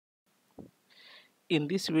In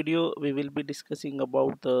this video, we will be discussing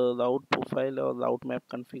about the route profile or route map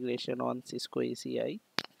configuration on Cisco ACI.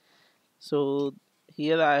 So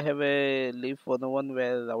here I have a Leaf 101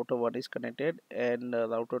 where router 1 is connected and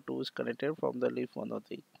router 2 is connected from the Leaf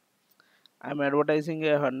 103. I am advertising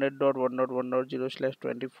a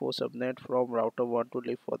 100.1.1.0/24 subnet from router 1 to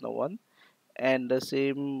Leaf 101, and the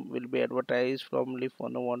same will be advertised from Leaf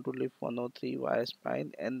 101 to Leaf 103 via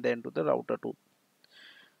spine and then to the router 2.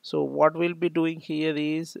 So what we'll be doing here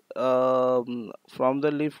is from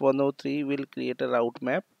the leaf 103 we'll create a route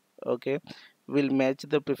map. Okay, we'll match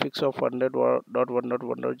the prefix of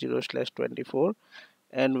 100.1.1.0/24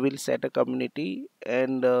 and we'll set a community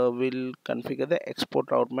and we'll configure the export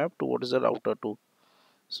route map towards the router 2.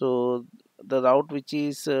 So the route which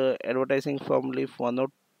is advertising from leaf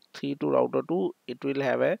 103 to router 2, it will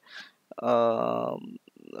have a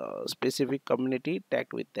specific community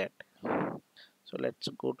tagged with that. So let's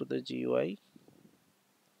go to the GUI.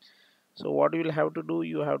 So what you will have to do,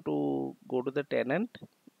 you have to go to the tenant,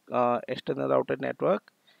 external router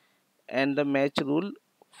network, and the match rule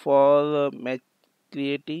for match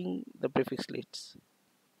creating the prefix lists.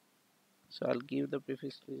 So I'll give the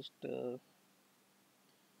prefix list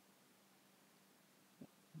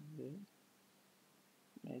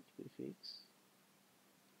match prefix.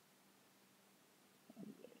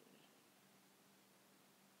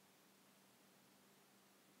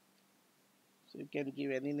 So you can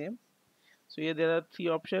give any name. So here there are three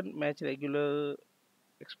options: match regular,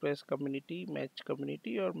 express community, match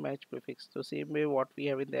community, or match prefix. So same way what we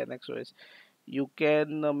have in the NXOS, you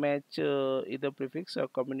can match either prefix or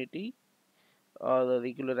community or the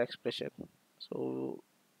regular expression. So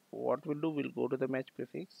what we'll do, we'll go to the match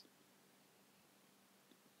prefix.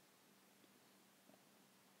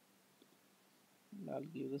 I'll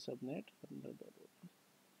give the subnet 100.1.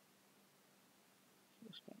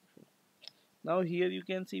 Now here you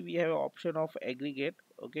can see we have an option of aggregate.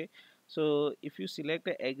 Okay, so if you select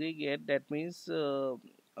the aggregate, that means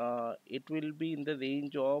it will be in the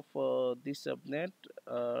range of this subnet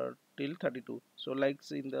till 32. So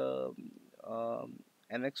like in the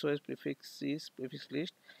NXOS prefix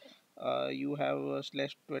list, you have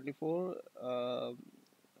 /24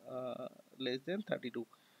 less than 32.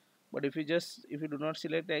 But if you do not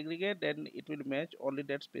select the aggregate, then it will match only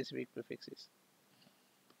that specific prefixes.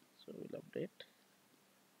 So we'll update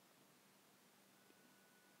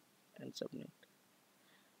and submit.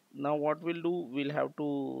 Now what we'll do, we'll have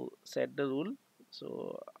to set the rule.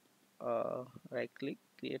 So right click,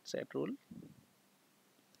 create set rule.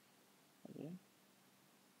 Okay.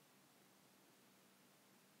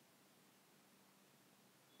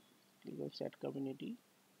 Click on set community.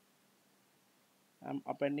 I'm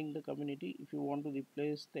appending the community. If you want to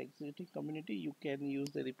replace the existing community, you can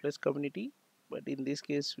use the replace community, but in this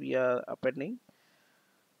case we are appending.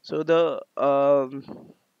 So the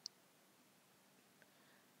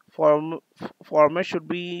format should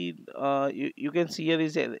be you can see here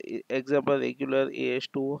is example regular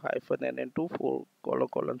AS2 hyphen NN2 4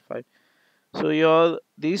 colon 5. So your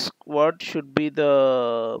this word should be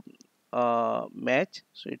the match,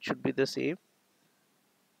 so it should be the same.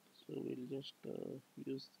 So we'll just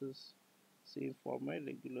use this same format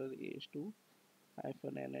regular AS2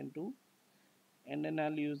 hyphen NN2, and then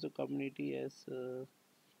I'll use the community as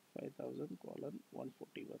 5000 colon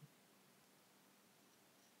 141.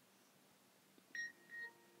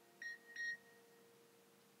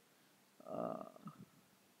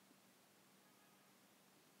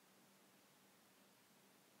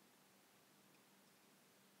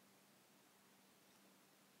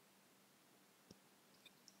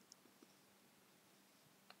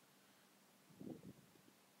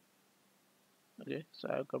 Okay, so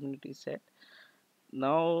our community is set.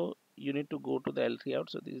 Now you need to go to the L3 out.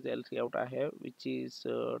 So this is the L3 out I have, which is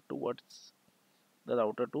towards the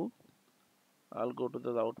router 2. I'll go to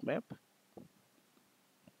the route map,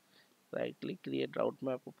 right click, create route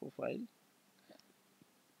map or profile.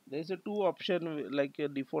 There is a two option like a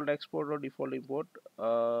default export or default import,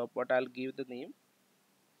 but I'll give the name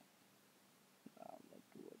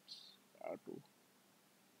towards R2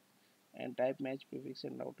 and type match prefix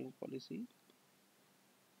and routing policy.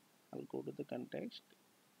 I'll go to the context.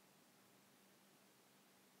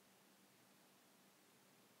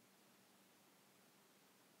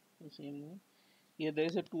 The same name. Here there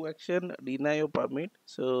is a two action, deny or permit.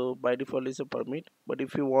 So by default is a permit, but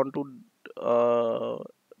if you want to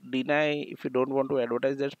deny, if you don't want to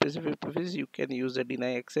advertise that specific prefix, you can use the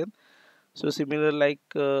deny action. So similar like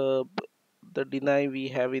the deny we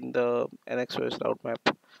have in the NXOS route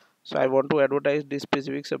map. So I want to advertise this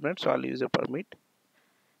specific subnet, so I'll use a permit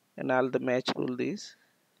and I'll the match rule this,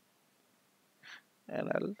 and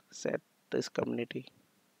I'll set this community.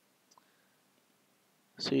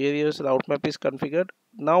 So here your route map is configured.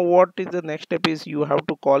 Now what is the next step is you have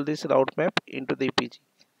to call this route map into the EPG.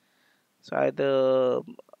 So either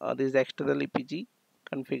this external EPG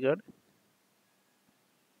configured.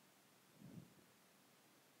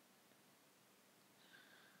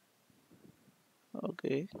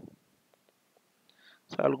 Okay,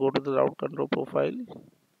 so I'll go to the route control profile,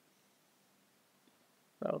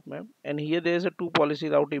 route map, and here there is a two policy: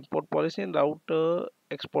 route import policy and route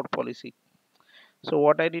export policy. So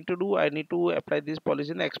what I need to do, I need to apply this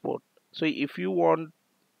policy in export. So if you want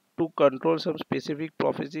to control some specific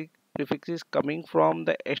prefixes coming from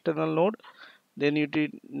the external node, then you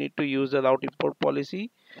need to use the route import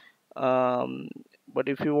policy. But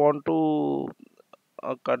if you want to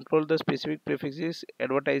control the specific prefixes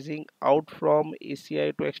advertising out from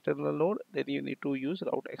ACI to external node, then you need to use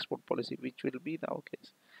route export policy, which will be in our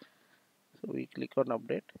case. So we click on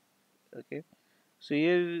update. Okay, so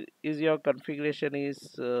here is your configuration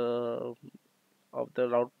is of the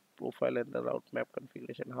route profile and the route map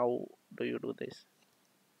configuration. How do you do this?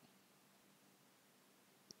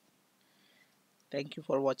 Thank you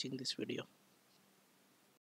for watching this video.